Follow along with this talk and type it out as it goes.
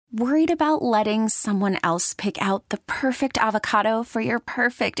Worried about letting someone else pick out the perfect avocado for your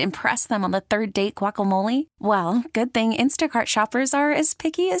perfect impress them on the third date guacamole? Well, good thing Instacart shoppers are as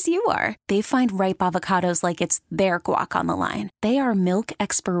picky as you are. They find ripe avocados like it's their guac on the line. They are milk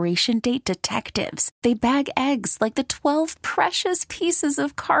expiration date detectives. They bag eggs like the 12 precious pieces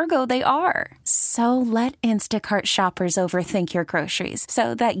of cargo they are. So let Instacart shoppers overthink your groceries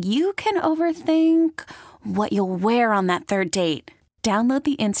so that you can overthink what you'll wear on that third date. Download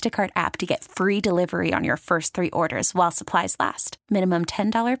the Instacart app to get free delivery on your first 3 orders while supplies last. Minimum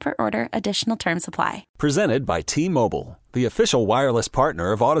 $10 per order. Additional terms apply. Presented by T-Mobile, the official wireless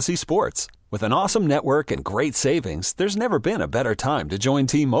partner of Odyssey Sports. With an awesome network and great savings, there's never been a better time to join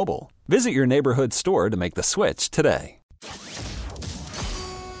T-Mobile. Visit your neighborhood store to make the switch today.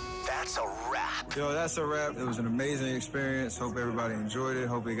 That's a wrap. Yo, that's a wrap. It was an amazing experience. Hope everybody enjoyed it.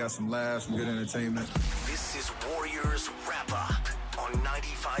 Hope they got some laughs, some good entertainment. This is Warriors Wrap Up on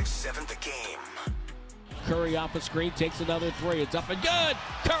 95.7 The Game. Curry off the screen, takes another three. It's up and good.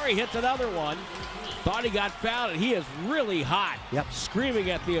 Curry hits another one. Thought he got fouled, and he is really hot. Yep. Screaming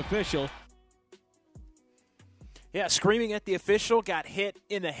at the official. Yeah, screaming at the official, got hit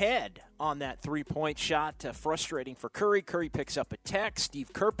in the head on that three-point shot. Frustrating for Curry. Curry picks up a tech.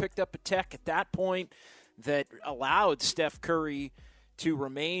 Steve Kerr picked up a tech at that point that allowed Steph Curry to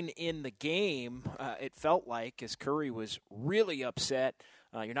remain in the game, it felt like, as Curry was really upset.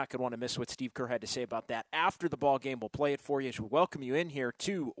 You're not going to want to miss what Steve Kerr had to say about that after the ball game. We'll play it for you as we welcome you in here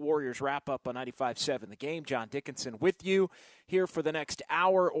to Warriors Wrap-Up on 95.7 The Game. John Dickinson with you here for the next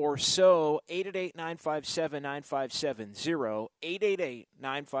hour or so. 888-957-9570,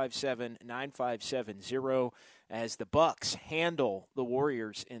 888-957-9570 as the Bucks handle the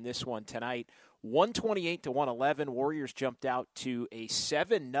Warriors in this one tonight. 128-111. Warriors jumped out to a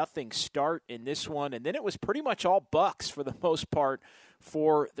 7-0 start in this one, and then it was pretty much all Bucks for the most part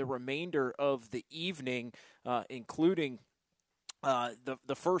for the remainder of the evening, including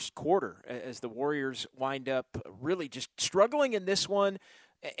the first quarter, as the Warriors wind up really just struggling in this one,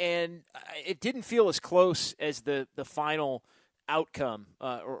 and it didn't feel as close as the final outcome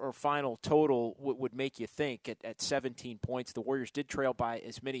or final total would make you think. At 17 points, the Warriors did trail by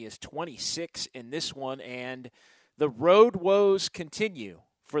as many as 26 in this one, and the road woes continue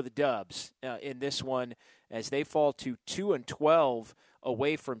for the Dubs in this one as they fall to 2-12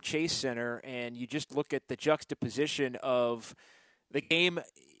 away from Chase Center. And you just look at the juxtaposition of the game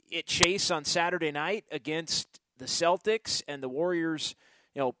at Chase on Saturday night against the Celtics, and the Warriors,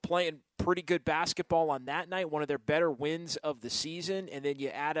 playing pretty good basketball on that night, one of their better wins of the season. And then you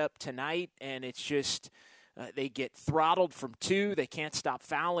add up tonight, and it's just they get throttled from 2. They can't stop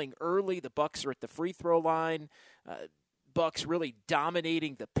fouling early. The Bucks are at the free throw line. Bucks really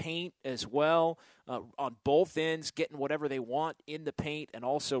dominating the paint as well on both ends, getting whatever they want in the paint, and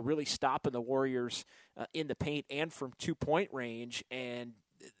also really stopping the Warriors in the paint and from 2-point range. And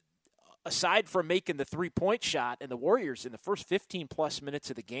aside from making the 3-point shot, and the Warriors in the first 15-plus minutes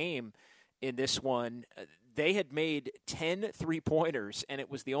of the game in this one, they had made 10 3-pointers, and it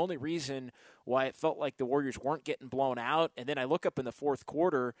was the only reason why it felt like the Warriors weren't getting blown out. And then I look up in the fourth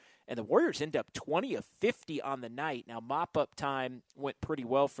quarter, and the Warriors end up 20 of 50 on the night. Now, mop-up time went pretty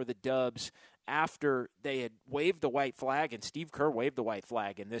well for the Dubs after they had waved the white flag, and Steve Kerr waved the white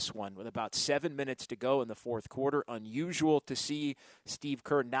flag in this one with about 7 minutes to go in the fourth quarter. Unusual to see Steve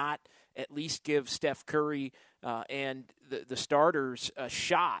Kerr not at least give Steph Curry and the starters a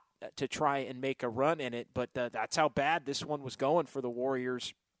shot to try and make a run in it, but that's how bad this one was going for the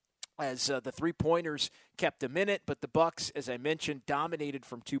Warriors, as the 3-pointers kept them in it. But the Bucks, as I mentioned, dominated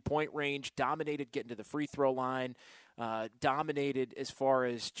from 2-point range, dominated getting to the free throw line, dominated as far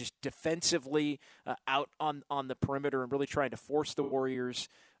as just defensively out on the perimeter and really trying to force the Warriors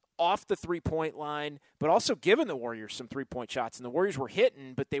off the 3-point line, but also giving the Warriors some 3-point shots. And the Warriors were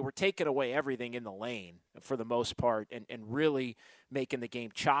hitting, but they were taking away everything in the lane for the most part, and really making the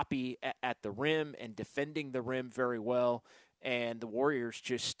game choppy at the rim and defending the rim very well. And the Warriors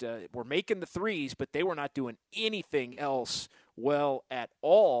just were making the threes, but they were not doing anything else well at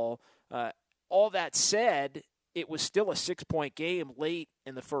all. All that said, it was still a 6-point game late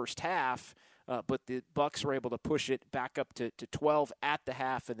in the first half. But the Bucks were able to push it back up to 12 at the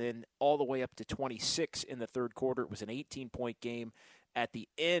half, and then all the way up to 26 in the third quarter. It was an 18-point game at the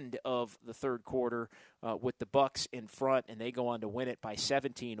end of the third quarter with the Bucks in front, and they go on to win it by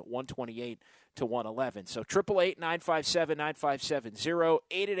 17, 128-111. So 888-957-9570,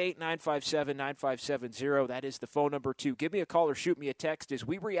 888-957-9570. That is the phone number to give me a call or shoot me a text as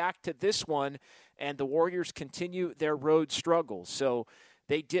we react to this one, and the Warriors continue their road struggles. So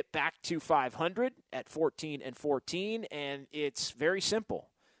they dip back to 500 at 14-14, and it's very simple.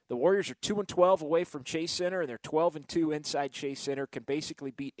 The Warriors are 2-12 away from Chase Center, and they're 12-2 inside Chase Center, can basically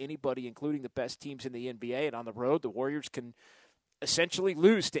beat anybody, including the best teams in the NBA. And on the road, the Warriors can essentially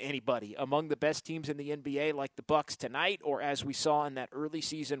lose to anybody among the best teams in the NBA, like the Bucks tonight, or as we saw in that early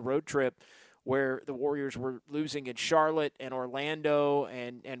season road trip where the Warriors were losing in Charlotte and Orlando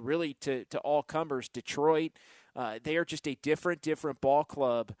and really to all comers, Detroit. They are just a different ball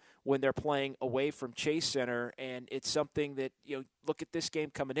club when they're playing away from Chase Center, and it's something that, look at this game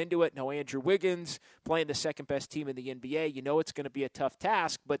coming into it. No Andrew Wiggins, playing the second-best team in the NBA. You know it's going to be a tough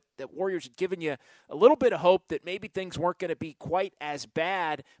task, but the Warriors had given you a little bit of hope that maybe things weren't going to be quite as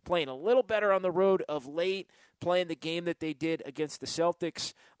bad, playing a little better on the road of late, playing the game that they did against the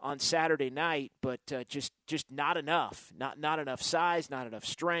Celtics on Saturday night, but just not enough. Not enough size, not enough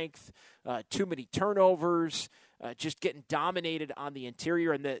strength, too many turnovers, just getting dominated on the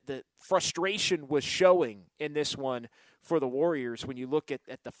interior, and the frustration was showing in this one for the Warriors when you look at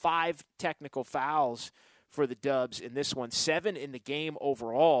the 5 technical fouls for the Dubs in this one, 7 in the game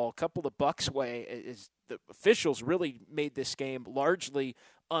overall. A couple the Bucks way is the officials really made this game largely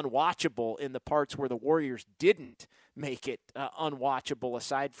unwatchable in the parts where the Warriors didn't make it unwatchable,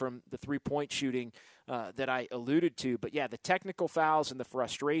 aside from the three-point shooting that I alluded to. But yeah, the technical fouls and the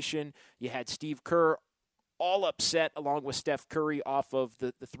frustration. You had Steve Kerr all upset along with Steph Curry off of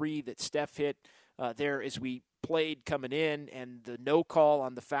the three that Steph hit there as we played coming in, and the no call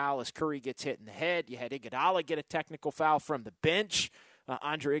on the foul as Curry gets hit in the head. You had Iguodala get a technical foul from the bench.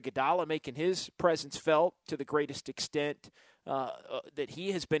 Andre Iguodala making his presence felt to the greatest extent that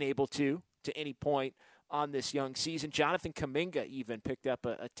he has been able to any point on this young season. Jonathan Kuminga even picked up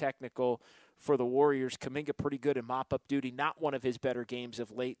a technical for the Warriors. Kuminga pretty good in mop-up duty. Not one of his better games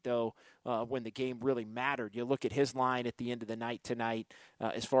of late, though, when the game really mattered. You look at his line at the end of the night tonight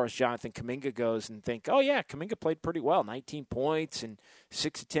as far as Jonathan Kuminga goes and think, oh, yeah, Kuminga played pretty well. 19 points and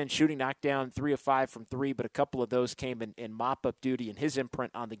 6 of 10 shooting, knocked down 3 of 5 from 3, but a couple of those came in mop-up duty, and his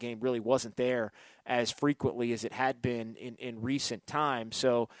imprint on the game really wasn't there as frequently as it had been in recent times.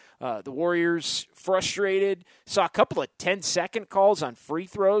 So the Warriors frustrated. Saw a couple of 10-second calls on free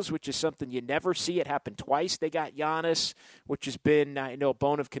throws, which is something you never see. It happened twice. They got Giannis, which has been, a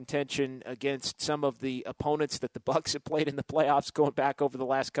bone of contention against some of the opponents that the Bucks have played in the playoffs going back over the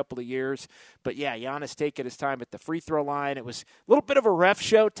last couple of years. But yeah, Giannis taking his time at the free throw line. It was a little bit of a ref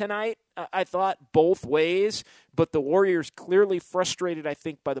show tonight, I thought, both ways. But the Warriors clearly frustrated, I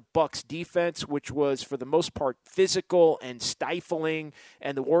think, by the Bucks' defense, which was, for the most part, physical and stifling,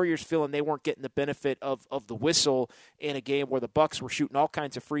 and the Warriors feeling they weren't getting the benefit of the whistle in a game where the Bucks were shooting all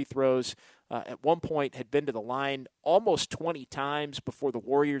kinds of free throws. At one point had been to the line almost 20 times before the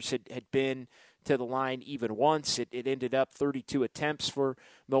Warriors had been to the line even once. It ended up 32 attempts for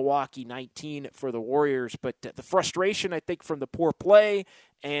Milwaukee, 19 for the Warriors. But the frustration, I think, from the poor play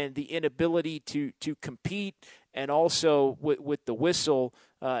and the inability to compete, and also with the whistle,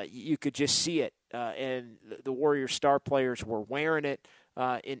 you could just see it. And the Warriors star players were wearing it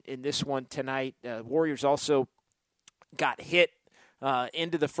in this one tonight. Warriors also got hit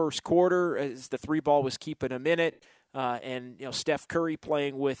into the first quarter as the three ball was keeping them in it. And Steph Curry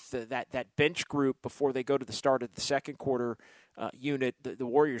playing with that bench group before they go to the start of the second quarter unit. The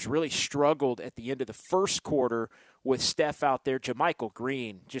Warriors really struggled at the end of the first quarter with Steph out there. JaMychal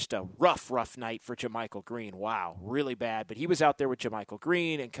Green, just a rough night for JaMychal Green. Wow, really bad. But he was out there with JaMychal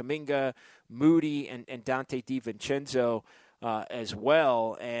Green and Kuminga, Moody, and Dante DiVincenzo as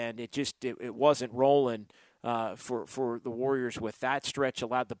well. And it wasn't rolling for the Warriors with that stretch.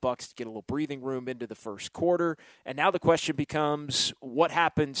 Allowed the Bucks to get a little breathing room into the first quarter. And now the question becomes, what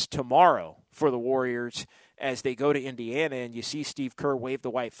happens tomorrow for the Warriors as they go to Indiana? And you see Steve Kerr wave the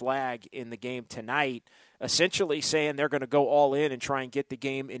white flag in the game tonight, essentially saying they're going to go all in and try and get the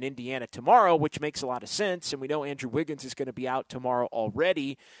game in Indiana tomorrow, which makes a lot of sense. And we know Andrew Wiggins is going to be out tomorrow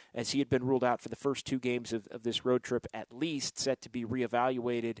already, as he had been ruled out for the first 2 games of this road trip at least, set to be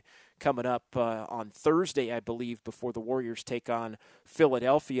reevaluated coming up on Thursday, I believe, before the Warriors take on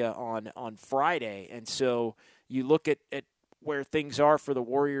Philadelphia on Friday. And so you look at where things are for the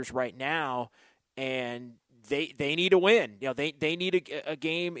Warriors right now, and they need a win. They need a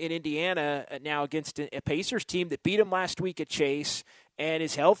game in Indiana now against a Pacers team that beat them last week at Chase and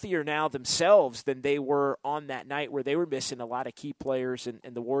is healthier now themselves than they were on that night, where they were missing a lot of key players, and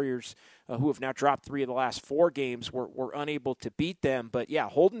the Warriors, who have now dropped 3 of the last 4 games, were unable to beat them. But yeah,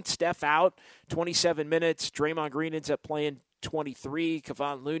 holding Steph out 27 minutes. Draymond Green ends up playing 23,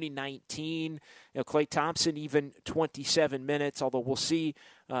 Kevon Looney 19, Klay Thompson even 27 minutes, although we'll see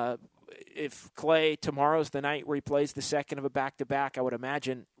if Klay, tomorrow's the night where he plays the second of a back-to-back. I would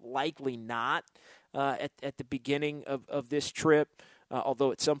imagine likely not at the beginning of this trip.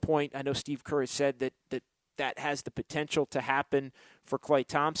 although at some point I know Steve Kerr has said that has the potential to happen for Klay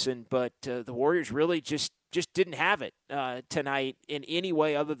Thompson, but the Warriors really just didn't have it tonight in any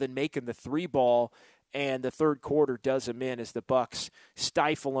way other than making the three ball, and the third quarter does them in as the Bucks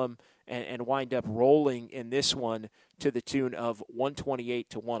stifle them and wind up rolling in this one to the tune of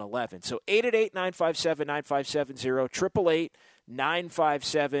 128-111. So 888-957-9570,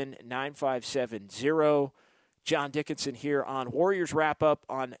 888-957-9570. John Dickinson here on Warriors Wrap Up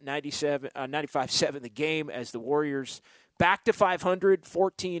on 95.7 The Game as the Warriors back to 500,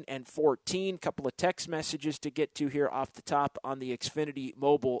 14-14. Couple of text messages to get to here off the top on the Xfinity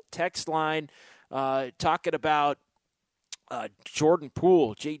mobile text line. Talking about Jordan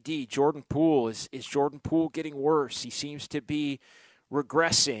Poole, JD, Jordan Poole. Is Jordan Poole getting worse? He seems to be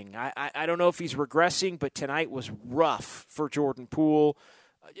regressing. I don't know if he's regressing, but tonight was rough for Jordan Poole.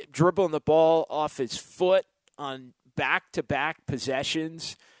 Dribbling the ball off his foot on back-to-back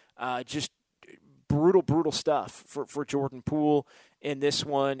possessions. Just brutal stuff for Jordan Poole in this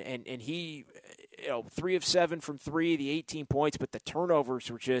one. And he, 3 of 7 from 3, the 18 points, but the turnovers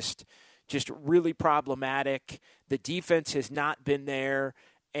were just really problematic. The defense has not been there,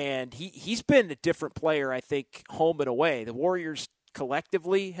 and he's been a different player, I think, home and away. The Warriors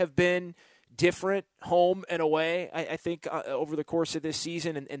collectively have been different home and away, I think, over the course of this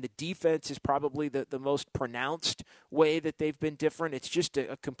season, and the defense is probably the most pronounced way that they've been different. It's just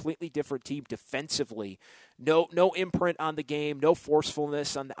a completely different team defensively. No imprint on the game, no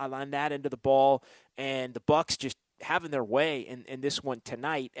forcefulness on that end of the ball, and the Bucks just having their way in this one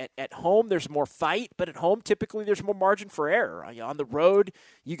tonight. At home, there's more fight, but at home, typically, there's more margin for error. On the road,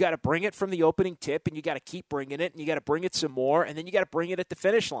 you got to bring it from the opening tip, and you got to keep bringing it, and you got to bring it some more, and then you got to bring it at the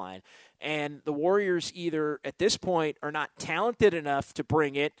finish line. And the Warriors either, at this point, are not talented enough to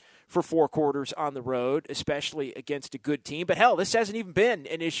bring it for 4 quarters on the road, especially against a good team. But hell, this hasn't even been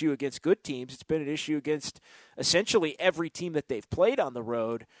an issue against good teams. It's been an issue against essentially every team that they've played on the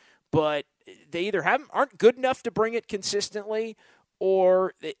road. But they either aren't good enough to bring it consistently,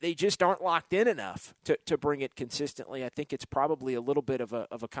 or they just aren't locked in enough to bring it consistently. I think it's probably a little bit of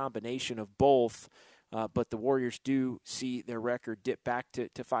a combination of both. But the Warriors do see their record dip back to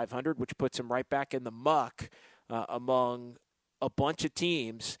 500, which puts them right back in the muck among a bunch of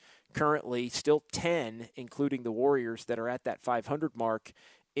teams currently, still 10, including the Warriors, that are at that 500 mark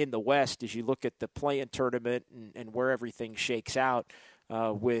in the West as you look at the play-in tournament and where everything shakes out.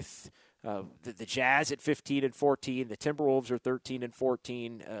 With the Jazz at 15-14, the Timberwolves are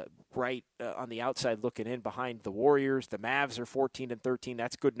 13-14, right on the outside looking in behind the Warriors. The Mavs are 14-13.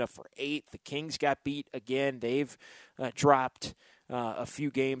 That's good enough for 8th. The Kings got beat again. They've dropped a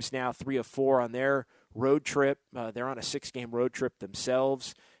few games now, 3 of 4 on their road trip. They're on a 6-game road trip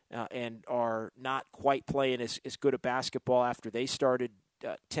themselves and are not quite playing as good a basketball after they started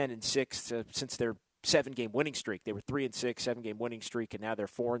 10-6 since their 7-game winning streak. They were 3-6, 7-game winning streak, and now they're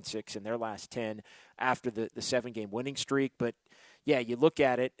 4-6 in their last 10 after the 7-game winning streak. But yeah, you look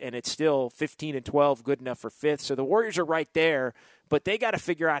at it, and it's still 15-12, good enough for 5th. So the Warriors are right there, but they got to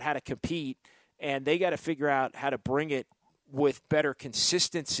figure out how to compete, and they got to figure out how to bring it with better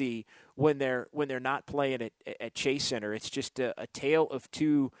consistency when they're not playing at Chase Center. It's just a tale of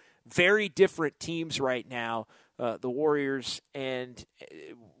two very different teams right now. The Warriors and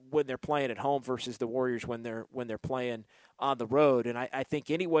when they're playing at home versus the Warriors when they're playing on the road. And I think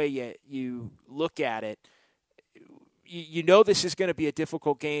any way you look at it, you know this is going to be a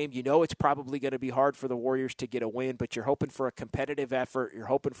difficult game. You know it's probably going to be hard for the Warriors to get a win, but you're hoping for a competitive effort. You're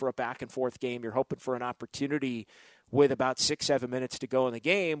hoping for a back-and-forth game. You're hoping for an opportunity with about 6-7 minutes to go in the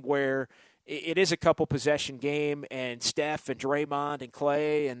game where it is a couple possession game, and Steph and Draymond and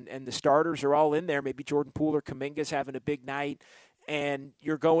Klay and the starters are all in there. Maybe Jordan Poole or Kuminga's having a big night, and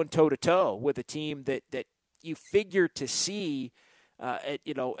you're going toe-to-toe with a team that you figure to see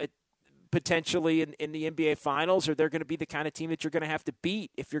potentially in the NBA Finals, or they're going to be the kind of team that you're going to have to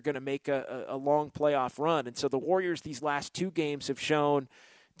beat if you're going to make a long playoff run. And so the Warriors these last 2 games have shown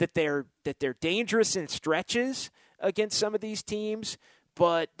that they're dangerous in stretches against some of these teams,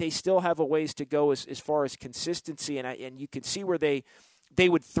 but they still have a ways to go as far as consistency. And you can see where they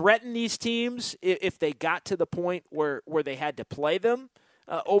would threaten these teams if they got to the point where they had to play them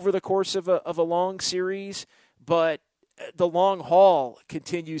over the course of a long series. But the long haul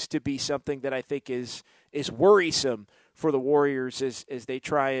continues to be something that I think is worrisome for the Warriors as they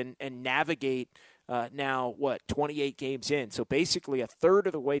try and navigate now, 28 games in. So basically a third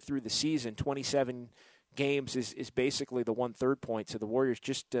of the way through the season, 27 games is basically the 1/3 point. So the Warriors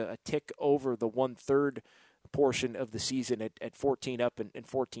just a tick over the 1/3 portion of the season at 14 up and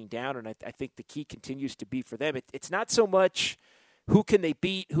 14 down. And I think the key continues to be for them. It's not so much who can they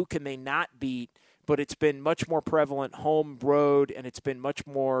beat, who can they not beat, but it's been much more prevalent home, road, and it's been much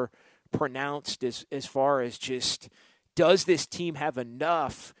more pronounced as far as just, does this team have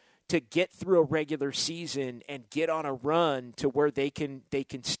enough to get through a regular season and get on a run to where they can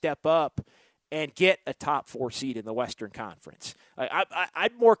step up and get a top 4 seed in the Western Conference?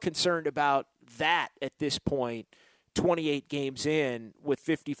 I'm more concerned about that at this point, 28 games in with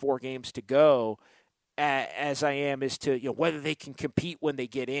 54 games to go, as I am as to whether they can compete when they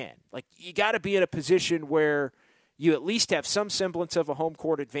get in. Like, you got to be in a position where you at least have some semblance of a home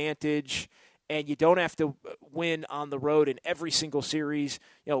court advantage, and you don't have to win on the road in every single series.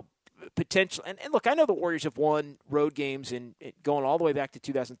 Potential. And look, I know the Warriors have won road games and going all the way back to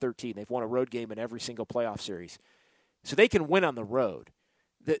 2013. They've won a road game in every single playoff series, so they can win on the road.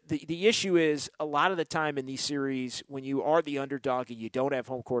 The issue is, a lot of the time in these series, when you are the underdog and you don't have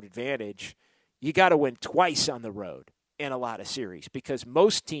home court advantage, you got to win twice on the road in a lot of series, because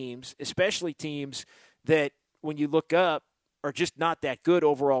most teams, especially teams that when you look up are just not that good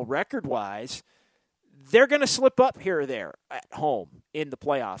overall record-wise, they're going to slip up here or there at home in the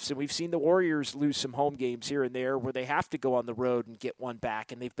playoffs. And we've seen the Warriors lose some home games here and there where they have to go on the road and get one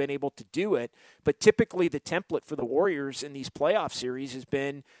back, and they've been able to do it. But typically the template for the Warriors in these playoff series has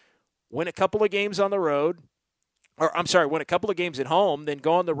been win a couple of games on the road, win a couple of games at home, then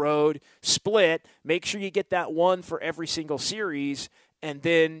go on the road, split, make sure you get that one for every single series, and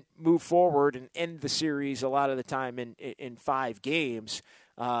then move forward and end the series a lot of the time in 5 games.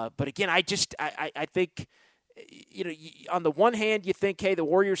 But again, I think, on the one hand, you think, hey, the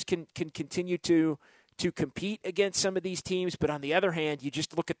Warriors can continue to compete against some of these teams. But on the other hand, you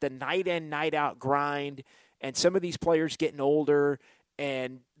just look at the night in, night out grind, and some of these players getting older,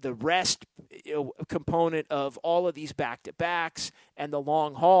 and the rest component of all of these back-to-backs and the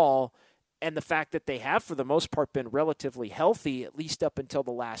long haul, and the fact that they have, for the most part, been relatively healthy, at least up until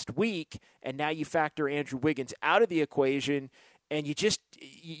the last week. And now you factor Andrew Wiggins out of the equation, and you just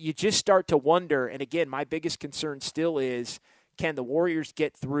start to wonder. And again, my biggest concern still is, can the Warriors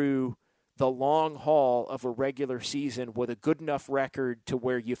get through the long haul of a regular season with a good enough record to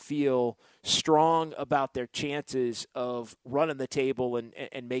where you feel strong about their chances of running the table and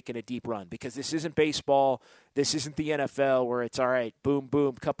making a deep run? Because this isn't baseball. This isn't the NFL where it's all right, boom,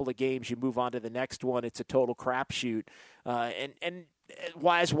 boom, couple of games, you move on to the next one. It's a total crapshoot. And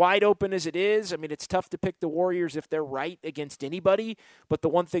as wide open as it is, I mean, it's tough to pick the Warriors if they're right against anybody. But the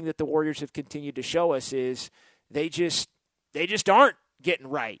one thing that the Warriors have continued to show us is they just aren't getting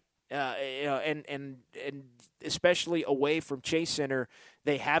right. And especially away from Chase Center,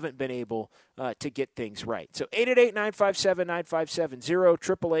 they haven't been able to get things right. So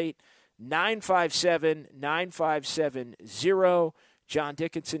 888-957-9570, 888-957-9570. John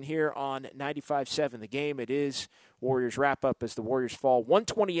Dickinson here on 95.7 The Game. It is Warriors wrap-up as the Warriors fall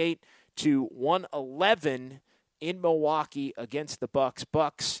 128-111 in Milwaukee against the Bucks.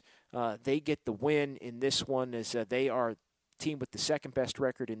 Bucks, they get the win in this one as they are team with the second best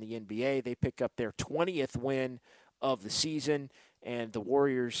record in the NBA. They pick up their 20th win of the season, and the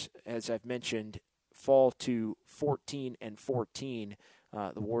Warriors, as I've mentioned, fall to 14-14.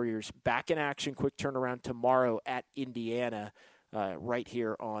 The Warriors back in action, quick turnaround tomorrow at Indiana, right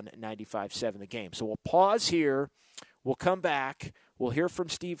here on 95.7 The Game. So we'll pause here. We'll come back. We'll hear from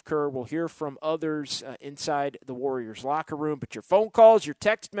Steve Kerr. We'll hear from others inside the Warriors locker room. But your phone calls, your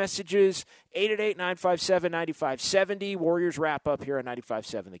text messages, 888-957-9570. Warriors wrap up here on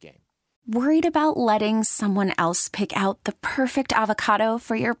 95.7 The Game. Worried about letting someone else pick out the perfect avocado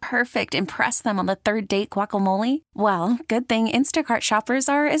for your perfect impress them on the third date guacamole? Well, good thing Instacart shoppers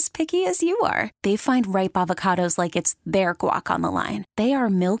are as picky as you are. They find ripe avocados like it's their guac on the line. They are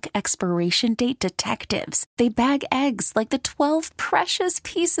milk expiration date detectives. They bag eggs like the 12 precious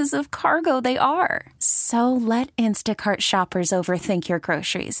pieces of cargo they are. So let Instacart shoppers overthink your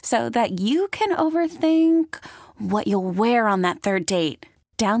groceries so that you can overthink what you'll wear on that third date.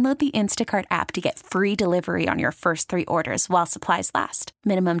 Download the Instacart app to get free delivery on your first 3 orders while supplies last.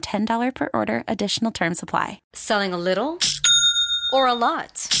 Minimum $10 per order. Additional terms apply. Selling a little or a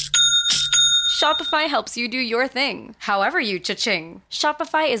lot? Shopify helps you do your thing, however you cha-ching.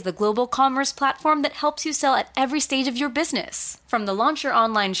 Shopify is the global commerce platform that helps you sell at every stage of your business. From the launch your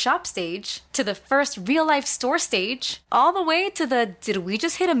online shop stage, to the first real-life store stage, all the way to the did we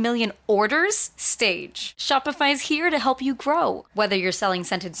just hit 1 million orders stage. Shopify's here to help you grow. Whether you're selling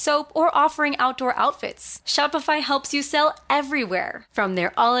scented soap or offering outdoor outfits, Shopify helps you sell everywhere. From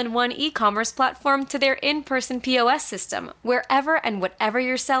their all-in-one e-commerce platform to their in-person POS system, wherever and whatever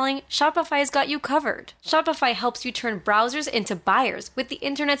you're selling, Shopify's got you covered. Shopify helps you turn browsers into buyers with the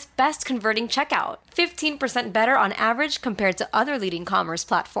internet's best converting checkout. 15% better on average compared to other leading commerce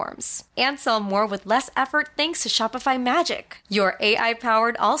platforms. And sell more with less effort thanks to Shopify Magic, your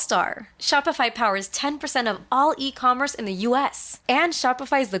AI-powered all-star. Shopify powers 10% of all e-commerce in the U.S. And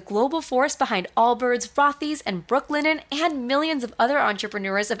Shopify is the global force behind Allbirds, Rothy's, and Brooklinen, and millions of other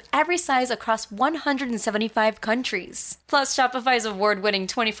entrepreneurs of every size across 175 countries. Plus, Shopify's award-winning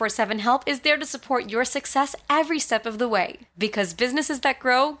 24/7 help is there to support your success every step of the way. Because businesses that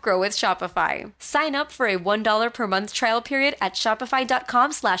grow with Shopify. Sign up for a $1 per month trial period at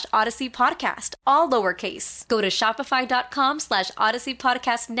shopify.com/Odyssey Podcast, all lowercase. Go to shopify.com/Odyssey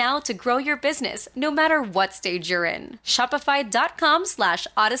Podcast now to grow your business, no matter what stage you're in.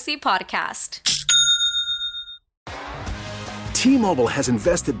 Shopify.com/Odyssey Podcast. T-Mobile has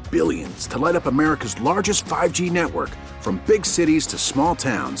invested billions to light up America's largest 5G network, from big cities to small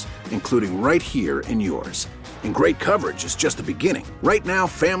towns, including right here in yours. And great coverage is just the beginning. Right now,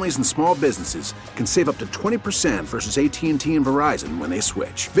 families and small businesses can save up to 20% versus AT&T and Verizon when they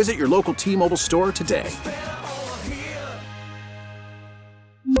switch. Visit your local T-Mobile store today.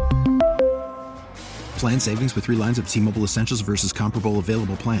 Plan savings with 3 lines of T-Mobile Essentials versus comparable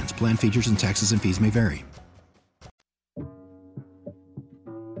available plans. Plan features and taxes and fees may vary.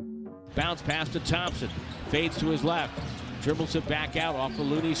 Bounce pass to Thompson. Fades to his left. Dribbles it back out off the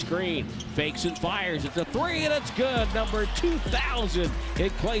Looney screen. Fakes and fires. It's a 3 and it's good. Number 2,000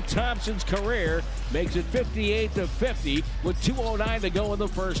 in Klay Thompson's career. Makes it 58-50 with 2:09 to go in the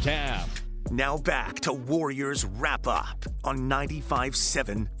first half. Now back to Warriors Wrap-Up on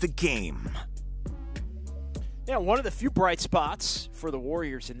 95.7 The Game. Yeah, one of the few bright spots for the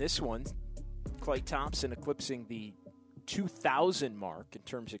Warriors in this one, Klay Thompson eclipsing the 2,000 mark in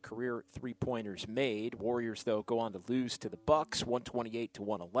terms of career three-pointers made. Warriors, though, go on to lose to the Bucks,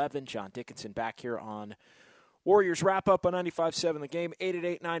 128-111. John Dickinson back here on Warriors Wrap-Up on 95.7 The Game,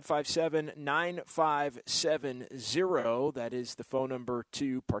 888-957-9570. That is the phone number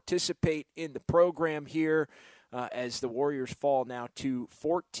to participate in the program here as the Warriors fall now to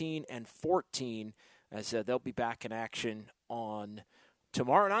 14-14 as they'll be back in action on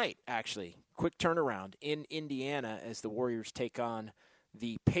tomorrow night, actually. Quick turnaround in Indiana as the Warriors take on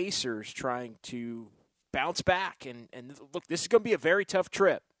the Pacers, trying to bounce back. And look, this is going to be a very tough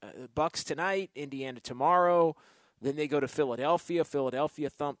trip. Bucks tonight, Indiana tomorrow. Then they go to Philadelphia. Philadelphia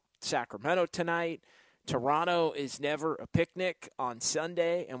thump Sacramento tonight. Toronto is never a picnic on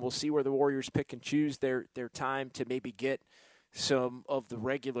Sunday, and we'll see where the Warriors pick and choose their time to maybe get some of the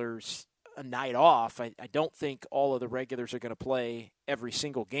regulars a night off. I don't think all of the regulars are going to play every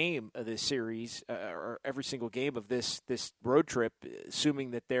single game of this series or every single game of this road trip,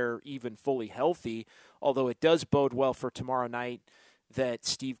 assuming that they're even fully healthy, although it does bode well for tomorrow night that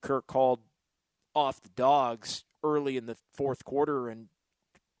Steve Kerr called off the dogs early in the fourth quarter and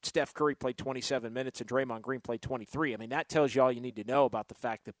Steph Curry played 27 minutes and Draymond Green played 23. I mean, that tells you all you need to know about the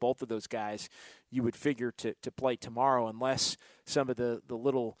fact that both of those guys you would figure to play tomorrow, unless some of the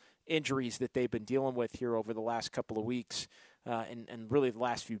little injuries that they've been dealing with here over the last couple of weeks and really the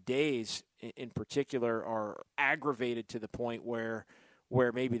last few days in particular are aggravated to the point where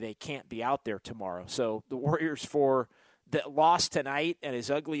maybe they can't be out there tomorrow. So the Warriors, for the loss tonight, and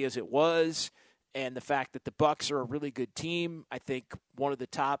as ugly as it was, and the fact that the Bucks are a really good team, I think one of the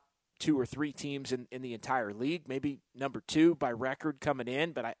top 2 or 3 teams in the entire league, maybe number 2 by record coming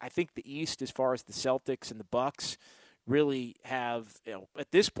in. But I think the East, as far as the Celtics and the Bucks, really have,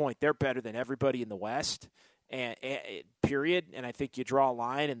 at this point, they're better than everybody in the West, and period. And I think you draw a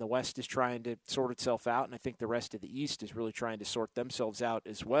line, and the West is trying to sort itself out, and I think the rest of the East is really trying to sort themselves out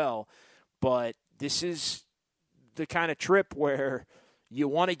as well. But this is the kind of trip where you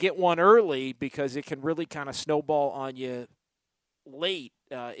want to get one early because it can really kind of snowball on you late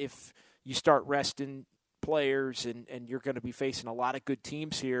if you start resting players and you're going to be facing a lot of good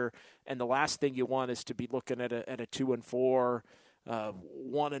teams here. And the last thing you want is to be looking at a 2-4,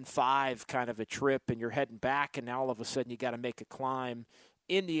 1-5 kind of a trip, and you're heading back, and now all of a sudden you got to make a climb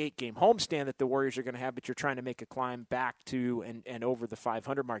in the 8-game homestand that the Warriors are going to have, but you're trying to make a climb back to and over the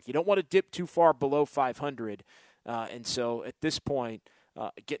 500 mark. You don't want to dip too far below 500. And so at this point,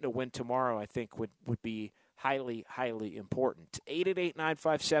 getting a win tomorrow, I think, would be highly, highly important.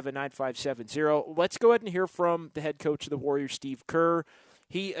 888-957-9570. Let's go ahead and hear from the head coach of the Warriors, Steve Kerr.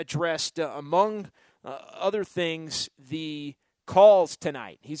 He addressed, among other things, the calls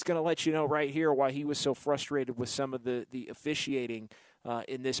tonight. He's going to let you know right here why he was so frustrated with some of the officiating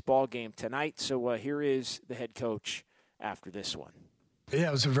in this ball game tonight. So here is the head coach after this one. Yeah,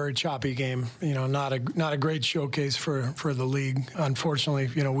 it was a very choppy game. Not a great showcase for the league. Unfortunately,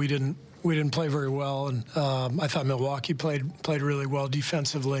 we didn't we didn't play very well, and I thought Milwaukee played really well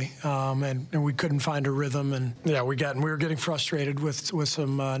defensively, and we couldn't find a rhythm, and we were getting frustrated with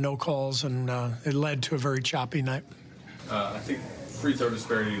some no calls, and it led to a very choppy night. I think free throw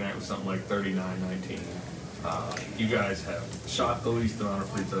disparity tonight was something like 39-19. You guys have shot the least amount of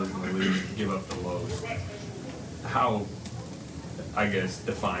free throws in the league, give up the most. How, I guess,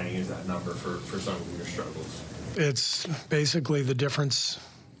 defining is that number for some of your struggles? It's basically the difference,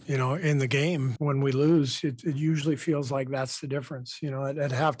 in the game. When we lose, it usually feels like that's the difference.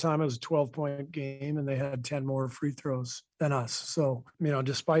 At halftime, it was a 12-point game, and they had 10 more free throws than us. So,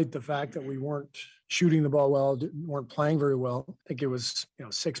 despite the fact that we weren't shooting the ball well, weren't playing very well, I think it was,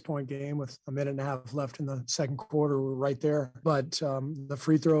 6-point game with a minute and a half left in the second quarter. We're right there. But the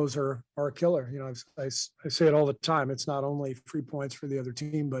free throws are a killer. I say it all the time. It's not only free points for the other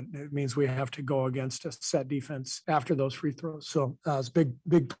team, but it means we have to go against a set defense after those free throws. So it's a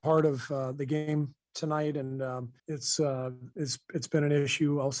big part of the game tonight, and it's been an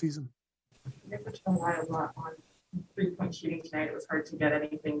issue all season. There's such a lot on 3-point shooting tonight. It was hard to get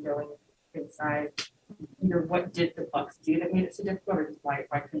anything going inside. Either what did the Bucks do that made it so difficult, or just why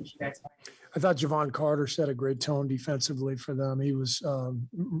couldn't you guys find it? I thought Javon Carter set a great tone defensively for them. He was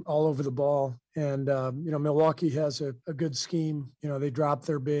all over the ball. And, Milwaukee has a good scheme. They drop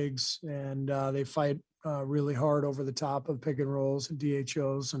their bigs, and they fight really hard over the top of pick and rolls and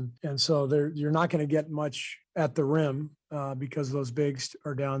DHOs. And so you're not going to get much at the rim because those bigs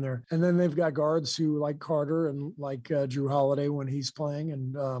are down there. And then they've got guards who like Carter and like Drew Holiday when he's playing,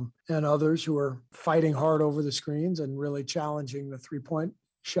 and others who are fighting hard over the screens and really challenging the 3-point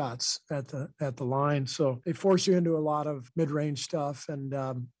shots at the line. So they force you into a lot of mid-range stuff. And,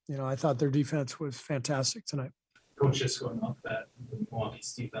 I thought their defense was fantastic tonight. Coach, just going off that,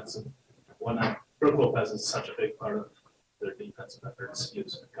 Milwaukee's defense and whatnot, Brook Lopez is such a big part of their defensive efforts.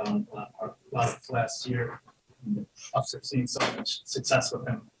 He's gone a lot of last year. After seeing so much success with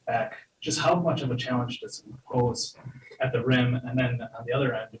him back, just how much of a challenge does he pose at the rim, and then on the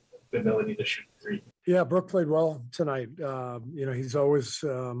other end, the ability to shoot three? Yeah, Brook played well tonight. He's always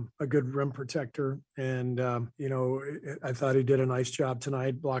a good rim protector, and I thought he did a nice job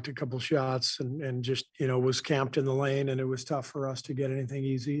tonight. Blocked a couple shots, and just was camped in the lane, and it was tough for us to get anything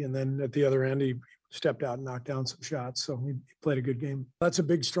easy. And then at the other end, he stepped out and knocked down some shots. So he played a good game. That's a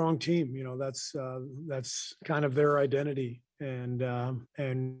big, strong team. That's kind of their identity. And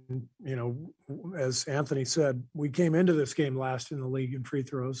as Anthony said, we came into this game last in the league in free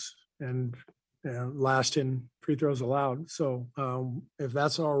throws and last in free throws allowed. So if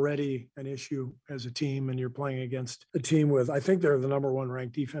that's already an issue as a team, and you're playing against a team with, I think they're the number 1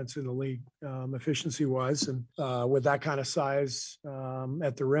 ranked defense in the league, efficiency wise. And with that kind of size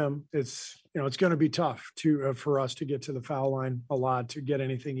at the rim, it's going to be tough for us to get to the foul line a lot, to get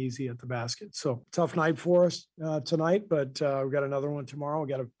anything easy at the basket. So tough night for us tonight, but we've got another one tomorrow. We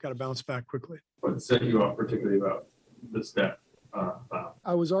got to bounce back quickly. What set you off particularly about the Steph foul?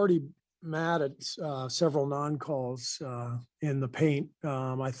 I was already mad at several non-calls in the paint.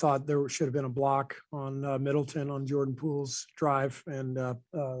 I thought there should have been a block on Middleton on Jordan Poole's drive, and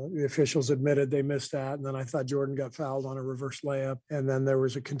the officials admitted they missed that. And then I thought Jordan got fouled on a reverse layup. And then there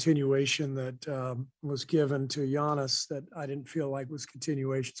was a continuation that was given to Giannis that I didn't feel like was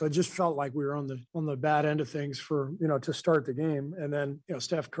continuation. So I just felt like we were on the bad end of things for, to start the game. And then,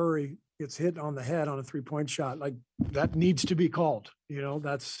 Steph Curry gets hit on the head on a 3-point shot. Like, that needs to be called.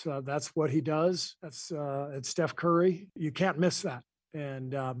 That's what he does. It's Steph Curry. You can't miss that.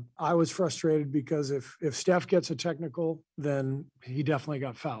 And I was frustrated because if Steph gets a technical, then he definitely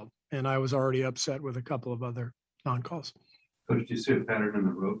got fouled. And I was already upset with a couple of other non-calls. So did you see a pattern in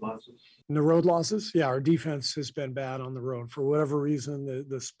the road losses? In the road losses? Yeah, our defense has been bad on the road. For whatever reason,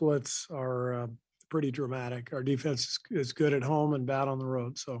 the splits are pretty dramatic. Our defense is good at home and bad on the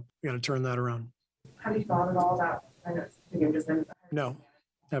road. So we got to turn that around. Have you thought at all about, I know the game just ended. No,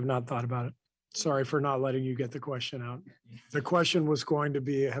 have not thought about it. Sorry for not letting you get the question out. The question was going to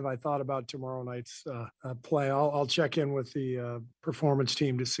be, have I thought about tomorrow night's play? I'll check in with the performance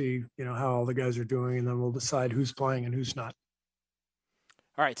team to see, how all the guys are doing, and then we'll decide who's playing and who's not.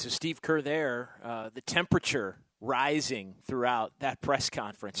 All right, so Steve Kerr there, the temperature rising throughout that press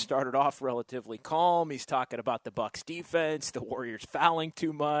conference. Started off relatively calm. He's talking about the Bucks defense, the Warriors fouling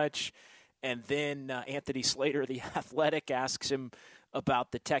too much. And then Anthony Slater, the Athletic, asks him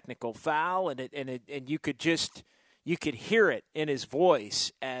about the technical foul. And you could hear it in his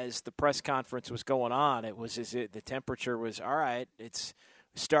voice as the press conference was going on. It was as if the temperature was, all right, it's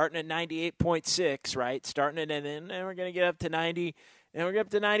starting at 98.6, right? Starting it, and then we're going to get up to 90. And we're up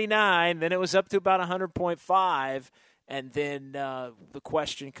to 99. Then it was up to about 100.5. And then the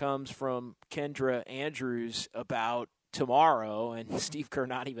question comes from Kendra Andrews about tomorrow, and Steve Kerr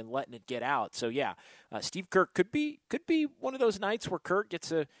not even letting it get out. So yeah, Steve Kerr could be one of those nights where Kerr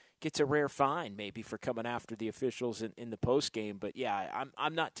gets a rare fine maybe for coming after the officials in the post game. But yeah,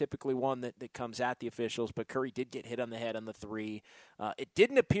 I'm not typically one that comes at the officials, but Curry did get hit on the head on the 3. It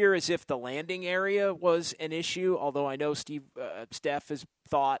didn't appear as if the landing area was an issue, although I know Steph has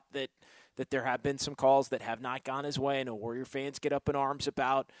thought that there have been some calls that have not gone his way. I know Warrior fans get up in arms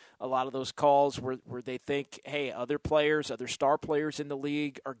about a lot of those calls where they think, hey, other star players in the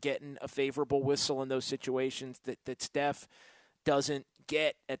league are getting a favorable whistle in those situations that Steph doesn't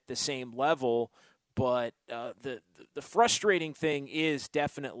get at the same level. But the frustrating thing is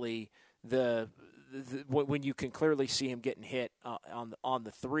definitely when you can clearly see him getting hit on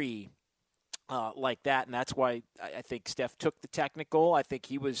the 3. Like that, and that's why I think Steph took the technical. I think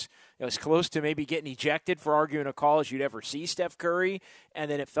he was as close to maybe getting ejected for arguing a call as you'd ever see Steph Curry, and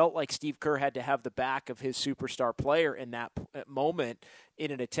then it felt like Steve Kerr had to have the back of his superstar player in that moment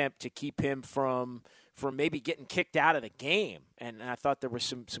in an attempt to keep him from maybe getting kicked out of the game. And I thought there was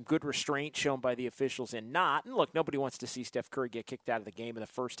some good restraint shown by the officials in not. And look, nobody wants to see Steph Curry get kicked out of the game in the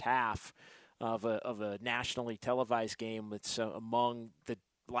first half of a nationally televised game that's among the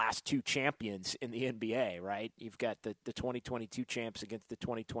last 2 champions in the NBA, right? You've got the 2022 champs against the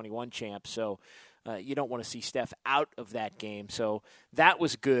 2021 champs, so you don't want to see Steph out of that game. So that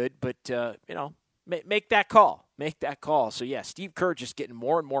was good, but, make that call. Make that call. So, yeah, Steve Kerr just getting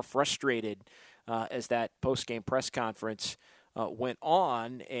more and more frustrated as that post-game press conference went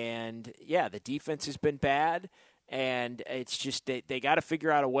on. And, yeah, the defense has been bad, and it's just they got to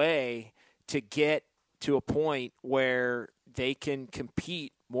figure out a way to get to a point where they can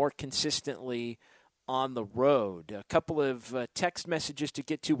compete more consistently on the road. A couple of text messages to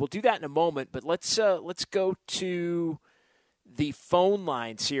get to. We'll do that in a moment, but let's go to the phone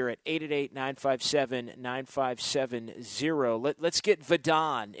lines here at 888-957-9570. Let's get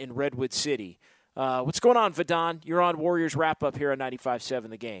Vadan in Redwood City. What's going on, Vadan? You're on Warriors Wrap-Up here on 95.7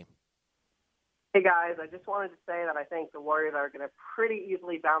 The Game. Hey, guys. I just wanted to say that I think the Warriors are going to pretty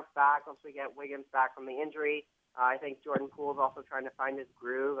easily bounce back once we get Wiggins back from the injury. I think Jordan Poole's also trying to find his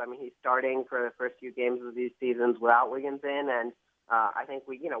groove. I mean, he's starting for the first few games of these seasons without Wiggins in, and I think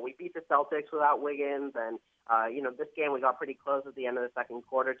we beat the Celtics without Wiggins, and this game we got pretty close at the end of the second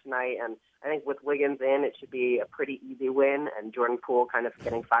quarter tonight, and I think with Wiggins in, it should be a pretty easy win, and Jordan Poole kind of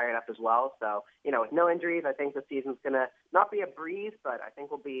getting fired up as well. So, with no injuries, I think the season's going to not be a breeze, but I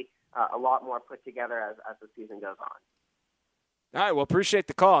think we'll be a lot more put together as the season goes on. All right, well, appreciate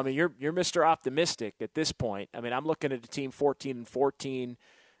the call. I mean, you're Mr. Optimistic at this point. I mean, I'm looking at a team 14-14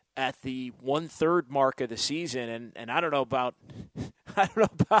 at the 1/3 mark of the season, and I don't know about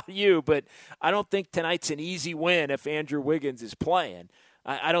you, but I don't think tonight's an easy win if Andrew Wiggins is playing.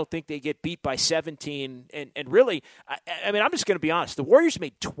 I don't think they get beat by 17. And really, I mean, I'm just going to be honest. The Warriors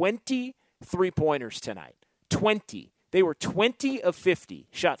made 20 3-pointers tonight. 20. They were 20 of 50,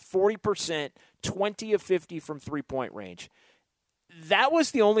 shot 40%, 20 of 50 from 3-point range. That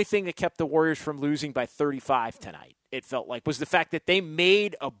was the only thing that kept the Warriors from losing by 35 tonight, it felt like, was the fact that they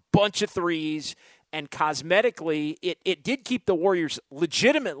made a bunch of threes, and cosmetically, it did keep the Warriors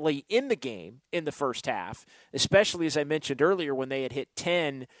legitimately in the game in the first half, especially, as I mentioned earlier, when they had hit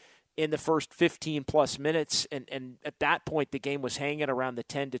 10 in the first 15-plus minutes, and at that point, the game was hanging around the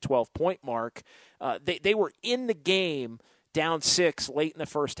 10 to 12-point mark. They were in the game down 6 late in the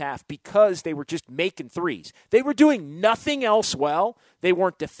first half because they were just making threes. They were doing nothing else well. They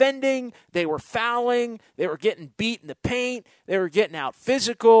weren't defending. They were fouling. They were getting beat in the paint. They were getting out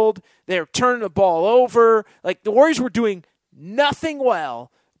physicaled. They were turning the ball over. Like, the Warriors were doing nothing well,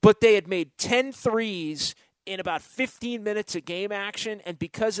 but they had made 10 threes in about 15 minutes of game action, and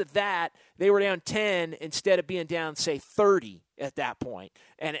because of that, they were down 10 instead of being down, say, 30 at that point.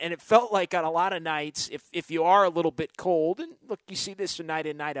 And it felt like on a lot of nights, if you are a little bit cold, and look, you see this on night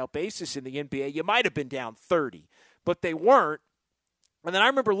in, night out basis in the NBA, you might have been down 30, but they weren't. And then I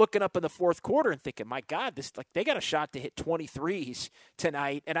remember looking up in the fourth quarter and thinking, my God, they got a shot to hit 23s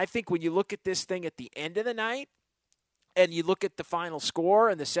tonight. And I think when you look at this thing at the end of the night, and you look at the final score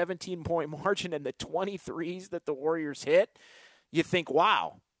and the 17-point margin and the 23s that the Warriors hit, you think,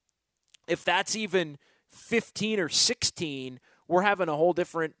 wow, if that's even 15 or 16, we're having a whole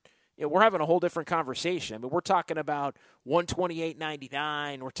different conversation. I mean, we're talking about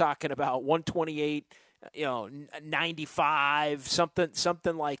 128-99. We're talking about 128-95,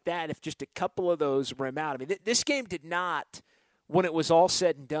 something like that. If just a couple of those rim out. I mean, this game did not, when it was all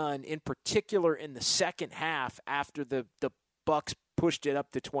said and done, in particular in the second half after the Bucks pushed it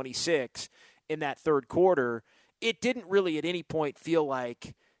up to 26 in that third quarter, it didn't really at any point feel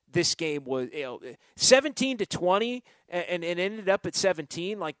like this game was 17-20 and it ended up at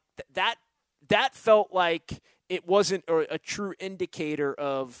 17. Like that felt like it wasn't a true indicator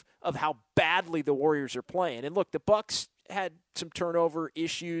of how badly the Warriors are playing. And look, the Bucks had some turnover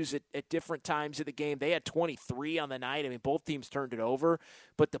issues at different times of the game. They had 23 on the night. I mean, both teams turned it over,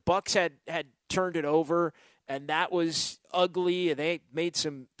 but the Bucks had turned it over, and that was ugly. And they made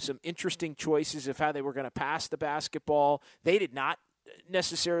some interesting choices of how they were going to pass the basketball. They did not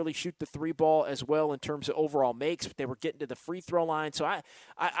necessarily shoot the three ball as well in terms of overall makes, but they were getting to the free throw line. So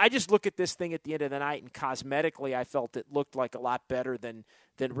I just look at this thing at the end of the night, and cosmetically I felt it looked like a lot better than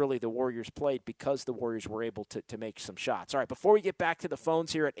really the Warriors played, because the Warriors were able to make some shots. All right, before we get back to the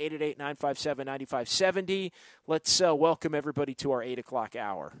phones here at 888-957-9570, let's welcome everybody to our 8 o'clock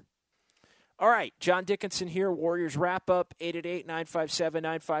hour. All right, John Dickinson here, Warriors wrap-up,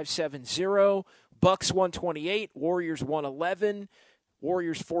 888-957-9570. Bucks 128, Warriors 111.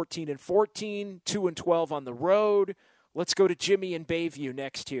 Warriors 14-14, 2-12 on the road. Let's go to Jimmy in Bayview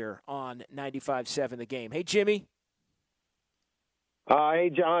next here on 95.7 The Game. Hey, Jimmy.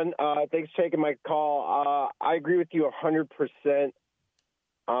 Hey, John. Thanks for taking my call. I agree with you 100%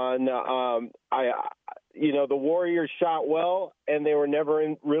 on, the Warriors shot well, and they were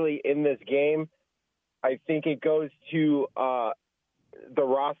never really in this game. I think it goes to the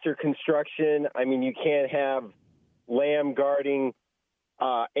roster construction. I mean, you can't have Lamb guarding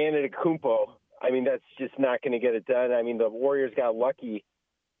Antetokounmpo. I mean, that's just not going to get it done. I mean, the Warriors got lucky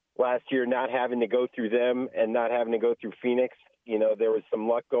last year not having to go through them and not having to go through Phoenix. You know, there was some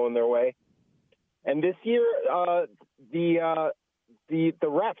luck going their way. And this year, the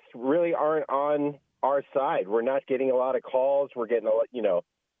refs really aren't on our side. We're not getting a lot of calls. We're getting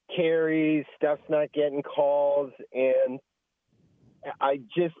carries. Steph's not getting calls. And I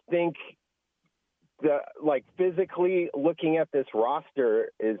just think physically looking at this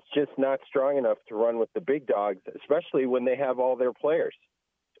roster is just not strong enough to run with the big dogs, especially when they have all their players.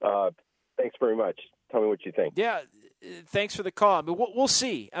 Thanks very much. Tell me what you think. Yeah, thanks for the call. I mean, we'll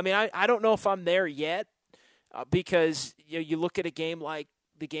see. I mean, I don't know if I'm there yet because you look at a game like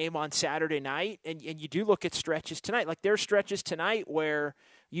the game on Saturday night, and you do look at stretches tonight. Like, there are stretches tonight where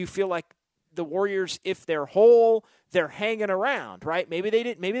you feel like the Warriors, if they're whole, they're hanging around, right? Maybe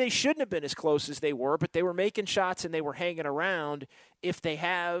they shouldn't have been as close as they were, but they were making shots and they were hanging around. If they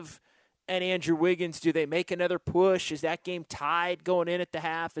have an Andrew Wiggins, do they make another push? Is that game tied going in at the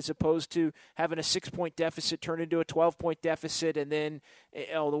half, as opposed to having a 6-point deficit turn into a 12-point deficit, and then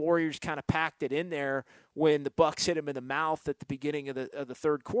the Warriors kind of packed it in there when the Bucks hit them in the mouth at the beginning of the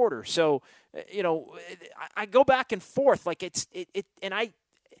third quarter? So, I go back and forth. Like, it's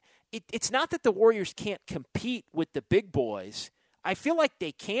not that the Warriors can't compete with the big boys. I feel like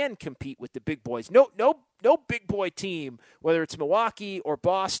they can compete with the big boys. No big boy team, whether it's Milwaukee or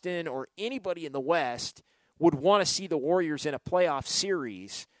Boston or anybody in the West, would want to see the Warriors in a playoff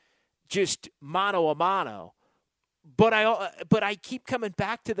series just mano a mano. But I keep coming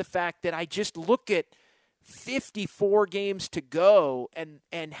back to the fact that I just look at 54 games to go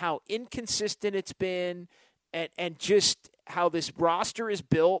and how inconsistent it's been, and just how this roster is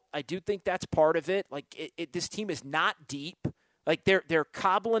built. I do think that's part of it. Like, this team is not deep. Like, they're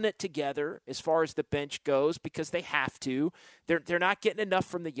cobbling it together as far as the bench goes because they have to. They're not getting enough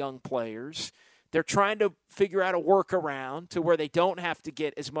from the young players. They're trying to figure out a workaround to where they don't have to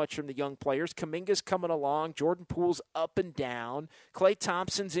get as much from the young players. Kuminga's coming along. Jordan Poole's up and down. Klay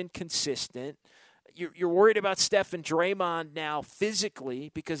Thompson's inconsistent. You're worried about Steph and Draymond now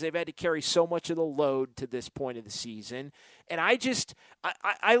physically because they've had to carry so much of the load to this point of the season. And I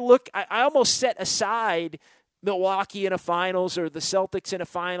almost set aside Milwaukee in a finals or the Celtics in a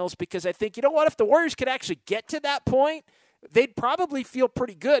finals because I think, you know what, if the Warriors could actually get to that point, they'd probably feel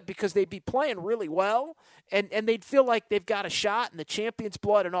pretty good because they'd be playing really well and they'd feel like they've got a shot in the champion's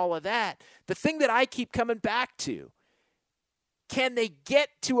blood and all of that. The thing that I keep coming back to, can they get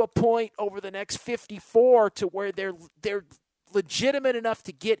to a point over the next 54 to where they're legitimate enough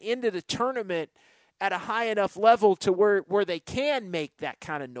to get into the tournament at a high enough level to where they can make that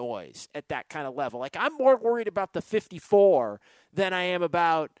kind of noise at that kind of level? Like, I'm more worried about the 54 than I am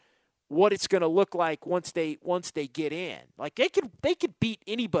about what it's going to look like once they get in. Like, they could beat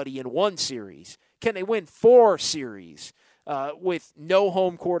anybody in one series. Can they win 4 series with no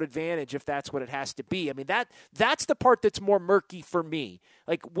home court advantage if that's what it has to be? I mean, that's the part that's more murky for me.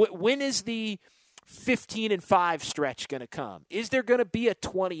 Like, when is the 15-5 stretch going to come? Is there going to be a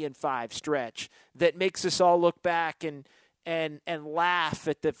 20-5 stretch that makes us all look back and laugh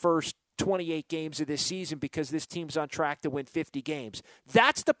at the first 28 games of this season because this team's on track to win 50 games.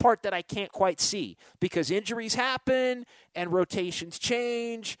 That's the part that I can't quite see because injuries happen and rotations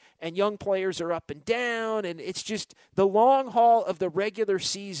change and young players are up and down. And it's just the long haul of the regular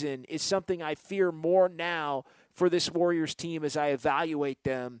season is something I fear more now for this Warriors team as I evaluate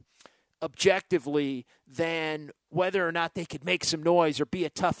them objectively than whether or not they could make some noise or be a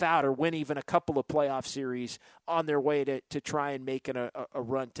tough out or win even a couple of playoff series on their way to try and make a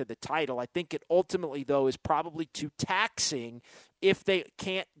run to the title. I think it ultimately, though, is probably too taxing if they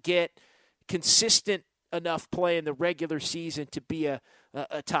can't get consistent enough play in the regular season to be a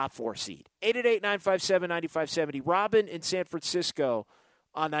top 4 seed. 888-957-9570. Robin in San Francisco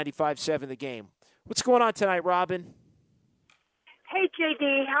on 95.7 The Game. What's going on tonight, Robin? Hey,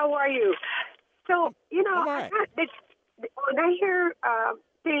 JD, how are you? So, you know, right. when I hear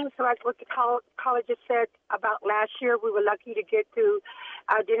things like what the colleges said about last year, we were lucky to get to,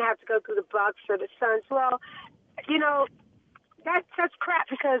 didn't have to go through the Bucks or the Suns. Well, you know, that's crap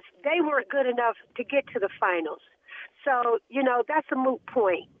because they weren't good enough to get to the finals. So, you know, that's a moot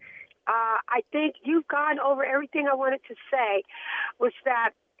point. I think you've gone over everything I wanted to say was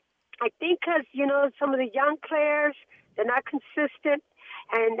that I think because, you know, some of the young players, they're not consistent,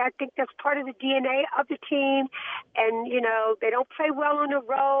 and I think that's part of the DNA of the team. And, you know, they don't play well on the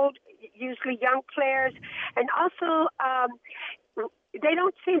road, usually young players. And also, they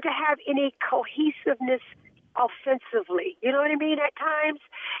don't seem to have any cohesiveness offensively. You know what I mean? At times,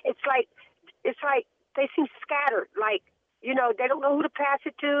 it's like they seem scattered, like, you know, they don't know who to pass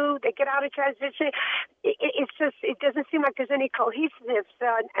it to. They get out of transition. It doesn't seem like there's any cohesiveness.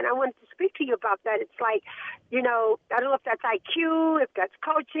 And I wanted to speak to you about that. It's like, you know, I don't know if that's IQ, if that's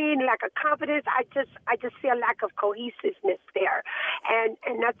coaching, lack of confidence. I just see a lack of cohesiveness there. And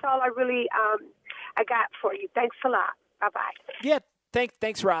that's all I really I got for you. Thanks a lot. Bye-bye. Yeah,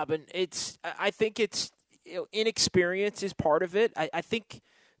 thanks, Robin. I think it's, you know, inexperience is part of it. I think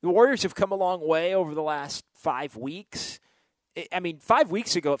the Warriors have come a long way over the last 5 weeks. I mean, 5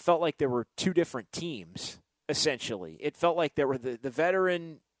 weeks ago, it felt like there were two different teams, essentially. It felt like there were the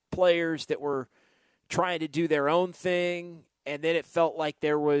veteran players that were trying to do their own thing, and then it felt like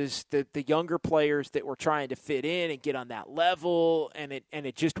there was the younger players that were trying to fit in and get on that level, and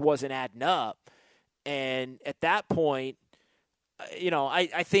it just wasn't adding up. And at that point, you know,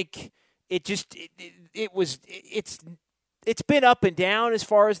 I think it's been up and down as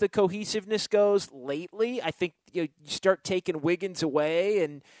far as the cohesiveness goes lately. I think you start taking Wiggins away,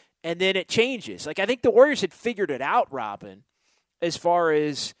 and then it changes. Like, I think the Warriors had figured it out, Robin, as far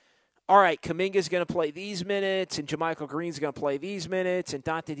as, all right, Kuminga's going to play these minutes, and JaMychal Green's going to play these minutes, and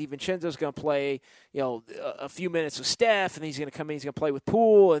Dante DiVincenzo's going to play, you know, a few minutes with Steph, and he's going to come in, he's going to play with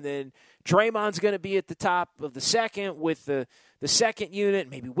Poole, and then Draymond's going to be at the top of the second with the second unit.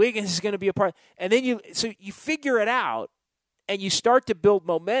 Maybe Wiggins is going to be a part. And then you figure it out, and you start to build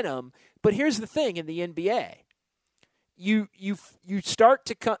momentum. But here's the thing in the NBA. You start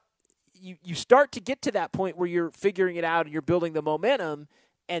to get to that point where you're figuring it out and you're building the momentum,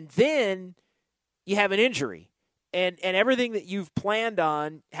 and then you have an injury. And everything that you've planned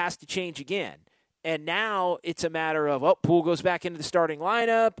on has to change again. And now it's a matter of, Poole goes back into the starting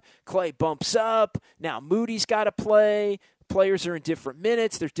lineup, Clay bumps up, now Moody's got to play, players are in different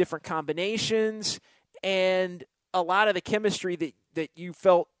minutes, there's different combinations, and a lot of the chemistry that you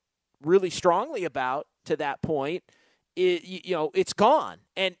felt really strongly about to that point, it's gone.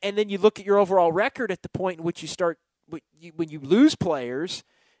 And then you look at your overall record at the point in which you start, when you lose players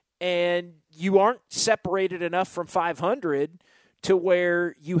and you aren't separated enough from 500 to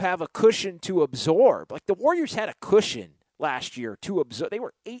where you have a cushion to absorb. Like, the Warriors had a cushion last year to absorb. They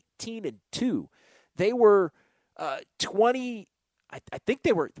were 18-2. They were 20. I think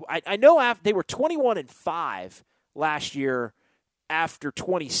they were. I know they were 21-5 last year after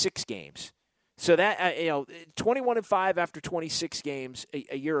 26 games. So that 21-5 after 26 games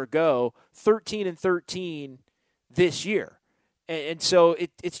a year ago, 13-13 this year, and so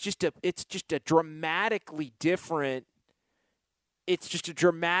it's just a dramatically different. It's just a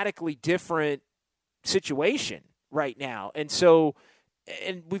dramatically different situation right now. And so,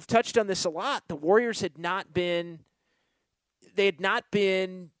 and we've touched on this a lot, the Warriors had not been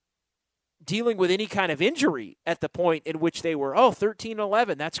dealing with any kind of injury at the point in which they were,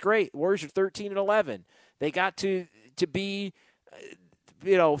 13-11, that's great. Warriors are 13-11. They got to be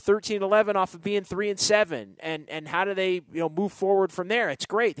 13-11 off of being 3-7, and how do they move forward from there? It's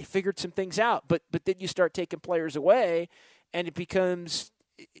great. They figured some things out, but then you start taking players away, and it becomes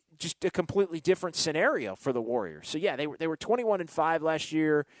just a completely different scenario for the Warriors. So yeah, they were 21-5 last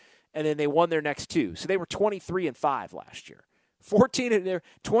year, and then they won their next two. So they were 23-5 last year. 14 and they're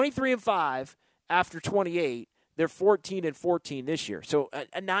 23-5 after 28. They're 14-14 this year. So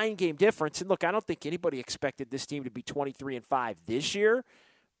a 9-game difference. And look, I don't think anybody expected this team to be 23-5 this year,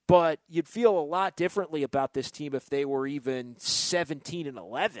 but you'd feel a lot differently about this team if they were even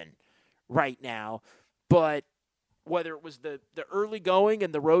 17-11 right now. But whether it was the early going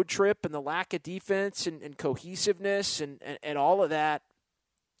and the road trip and the lack of defense and cohesiveness and all of that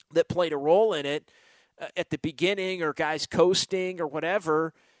played a role in it at the beginning, or guys coasting or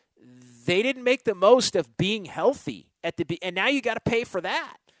whatever, they didn't make the most of being healthy and now you got to pay for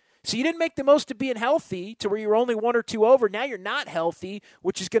that. So you didn't make the most of being healthy to where you're only 1 or 2 over. Now you're not healthy,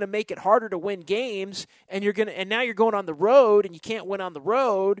 which is going to make it harder to win games. And now you're going on the road, and you can't win on the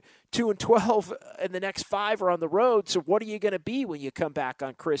road. 2-12, and the next 5 are on the road. So what are you going to be when you come back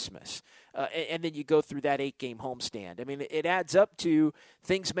on Christmas? And then you go through that 8-game homestand. I mean, it adds up to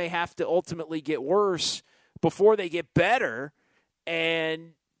things may have to ultimately get worse before they get better.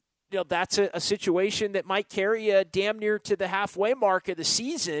 And that's a situation that might carry you damn near to the halfway mark of the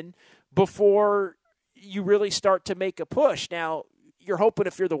season before you really start to make a push. Now, you're hoping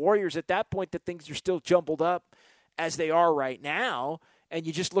if you're the Warriors at that point that things are still jumbled up as they are right now. And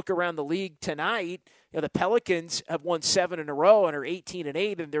you just look around the league tonight, the Pelicans have won 7 in a row and are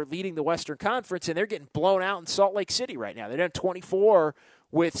 18-8, and they're leading the Western Conference, and they're getting blown out in Salt Lake City right now. They're down 24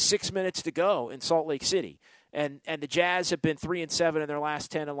 with 6 minutes to go in Salt Lake City. And the Jazz have been 3-7 in their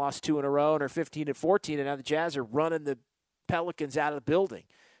last 10 and lost 2 in a row and are 15-14. And now the Jazz are running the Pelicans out of the building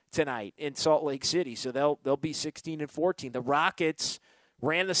tonight in Salt Lake City. So they'll be 16-14. The Rockets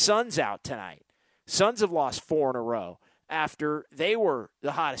ran the Suns out tonight. Suns have lost 4 in a row after they were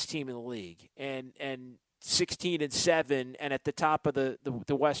the hottest team in the league and 16-7 and at the top of the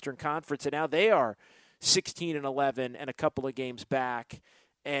Western Conference. And now they are 16-11 and a couple of games back.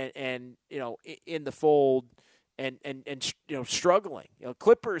 And in the fold and struggling.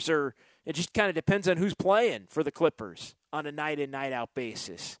 Clippers are, it just kind of depends on who's playing for the Clippers on a night in, night out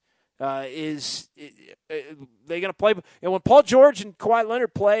basis. They going to play? And when Paul George and Kawhi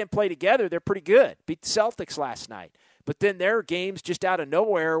Leonard play together, they're pretty good. Beat the Celtics last night. But then there are games just out of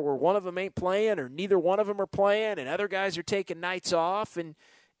nowhere where one of them ain't playing or neither one of them are playing and other guys are taking nights off and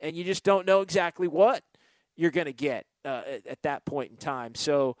you just don't know exactly what you're going to get at that point in time.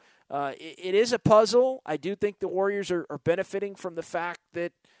 So it is a puzzle. I do think the Warriors are benefiting from the fact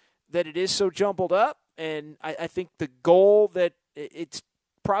that it is so jumbled up. And I think the goal that it's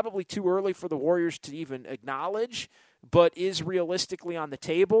probably too early for the Warriors to even acknowledge, but is realistically on the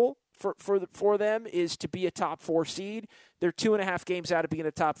table for them is to be a top 4 seed. They're 2.5 games out of being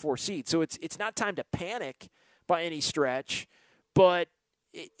a top 4 seed. So it's not time to panic by any stretch, but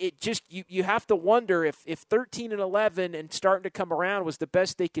it just you have to wonder if 13-11 and starting to come around was the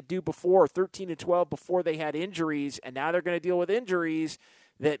best they could do before, 13-12 before they had injuries, and now they're going to deal with injuries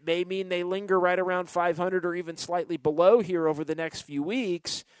that may mean they linger right around 500 or even slightly below here over the next few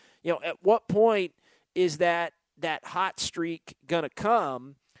weeks. At what point is that hot streak going to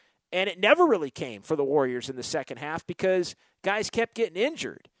come? And it never really came for the Warriors in the second half because guys kept getting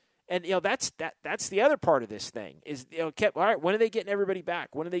injured. And, that's the other part of this thing is, all right, when are they getting everybody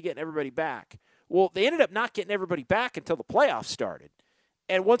back? When are they getting everybody back? Well, they ended up not getting everybody back until the playoffs started.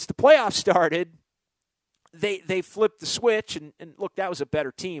 And once the playoffs started, they flipped the switch. And look, that was a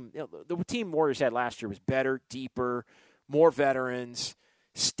better team. The team Warriors had last year was better, deeper, more veterans,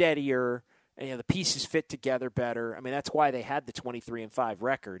 steadier. And, the pieces fit together better. I mean, that's why they had the 23-5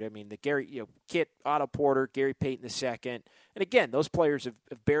 record. I mean, the Gary, Kit, Otto Porter, Gary Payton II. And again, those players have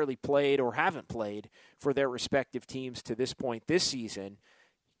barely played or haven't played for their respective teams to this point this season.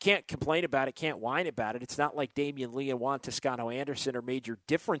 Can't complain about it, can't whine about it. It's not like Damian Lee and Juan Toscano-Anderson are major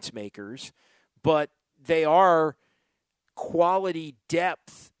difference makers, but they are quality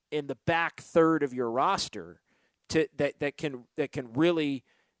depth in the back third of your roster that can really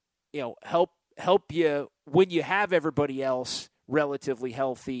help you when you have everybody else relatively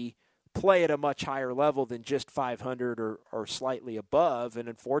healthy, play at a much higher level than just 500 or slightly above. And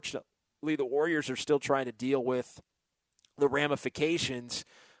unfortunately, the Warriors are still trying to deal with the ramifications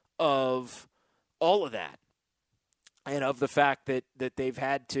of all of that and of the fact that they've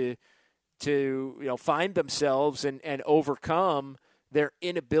had to find themselves and overcome their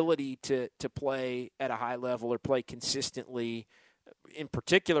inability to play at a high level or play consistently, in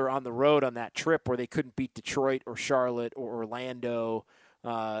particular on the road on that trip where they couldn't beat Detroit or Charlotte or Orlando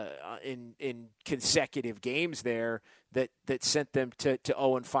in consecutive games there that sent them to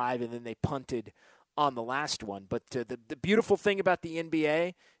 0-5, and then they punted on the last one. But the beautiful thing about the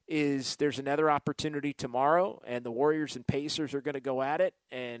NBA is there's another opportunity tomorrow, and the Warriors and Pacers are going to go at it,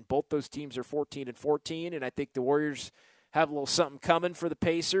 and both those teams are 14-14, and I think the Warriors have a little something coming for the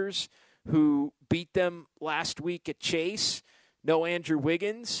Pacers, who beat them last week at Chase. No Andrew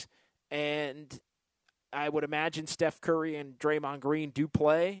Wiggins, and I would imagine Steph Curry and Draymond Green do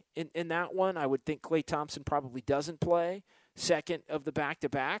play in that one. I would think Klay Thompson probably doesn't play, second of the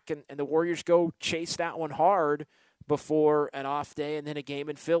back-to-back, and the Warriors go chase that one hard before an off day and then a game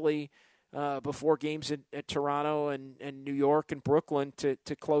in Philly before games at Toronto and New York and Brooklyn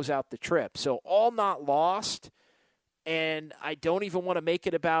to close out the trip. So all not lost, and I don't even want to make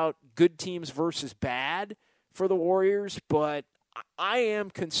it about good teams versus bad for the Warriors, but I am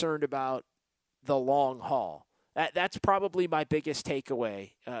concerned about the long haul. That's probably my biggest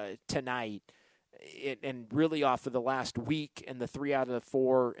takeaway tonight, and really off of the last week and the 3 out of the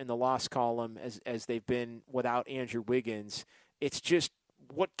 4 in the loss column as they've been without Andrew Wiggins. It's just,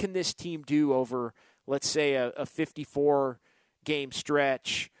 what can this team do over, let's say, a 54-game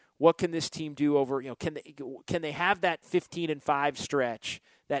stretch? What can this team do over, can they have that 15-5 stretch,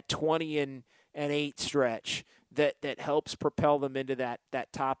 that 20-8 stretch that helps propel them into that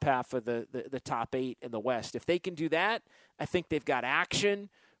top half of the top 8 in the West? If they can do that, I think they've got action,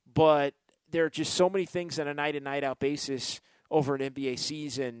 but there are just so many things on a night-in, night-out basis over an NBA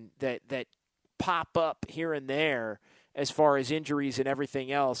season that pop up here and there as far as injuries and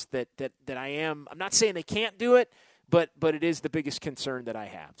everything else that I'm not saying they can't do it, but it is the biggest concern that I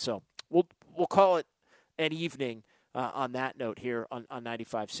have. So we'll call it an evening on that note here on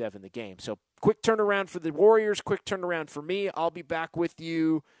 95.7 The Game. So quick turnaround for the Warriors, quick turnaround for me. I'll be back with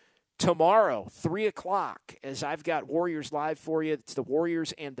you tomorrow, 3 o'clock, as I've got Warriors Live for you. It's the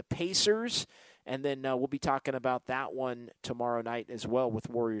Warriors and the Pacers. And then we'll be talking about that one tomorrow night as well with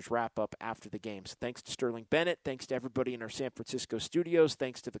Warriors wrap-up after the game. So thanks to Sterling Bennett. Thanks to everybody in our San Francisco studios.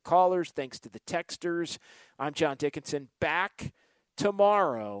 Thanks to the callers. Thanks to the texters. I'm John Dickinson. Back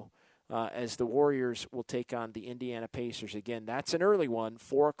tomorrow as the Warriors will take on the Indiana Pacers. Again, that's an early one,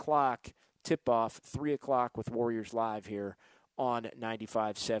 4 o'clock tip-off, 3 o'clock with Warriors Live here on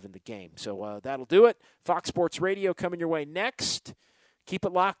 95.7 The Game. So that'll do it. Fox Sports Radio coming your way next. Keep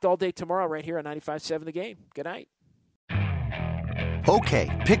it locked all day tomorrow right here on 95.7 The Game. Good night. Okay,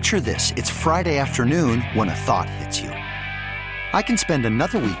 picture this. It's Friday afternoon when a thought hits you. I can spend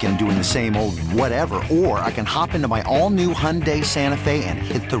another weekend doing the same old whatever, or I can hop into my all-new Hyundai Santa Fe and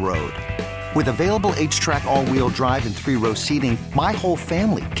hit the road. With available H-Track all-wheel drive and 3-row seating, my whole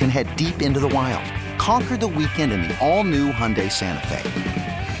family can head deep into the wild. Conquer the weekend in the all-new Hyundai Santa Fe.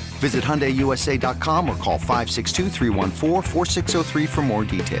 Visit HyundaiUSA.com or call 562-314-4603 for more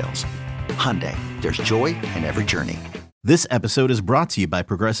details. Hyundai, there's joy in every journey. This episode is brought to you by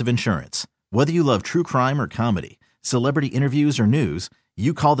Progressive Insurance. Whether you love true crime or comedy, celebrity interviews or news,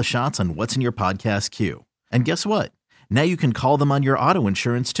 you call the shots on what's in your podcast queue. And guess what? Now you can call them on your auto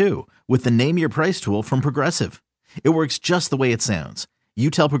insurance too with the Name Your Price tool from Progressive. It works just the way it sounds. You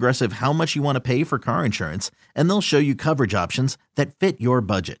tell Progressive how much you want to pay for car insurance, and they'll show you coverage options that fit your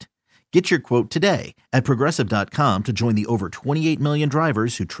budget. Get your quote today at Progressive.com to join the over 28 million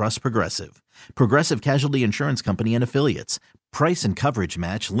drivers who trust Progressive. Progressive Casualty Insurance Company and Affiliates. Price and coverage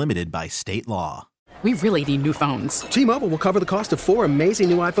match limited by state law. We really need new phones. T-Mobile will cover the cost of 4 amazing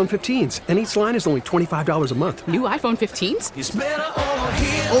new iPhone 15s, and each line is only $25 a month. New iPhone 15s? It's better over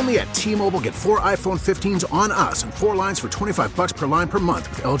here. Only at T-Mobile, get 4 iPhone 15s on us and 4 lines for $25 per line per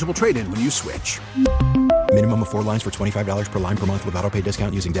month with eligible trade-in when you switch. Minimum of 4 lines for $25 per line per month with autopay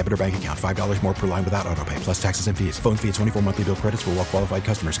discount using debit or bank account. $5 more per line without autopay, plus taxes and fees. Phone fee at 24 monthly bill credits for well-qualified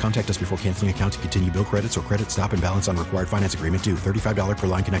customers. Contact us before canceling account to continue bill credits or credit stop and balance on required finance agreement due. $35 per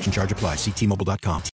line connection charge applies. See T-Mobile.com.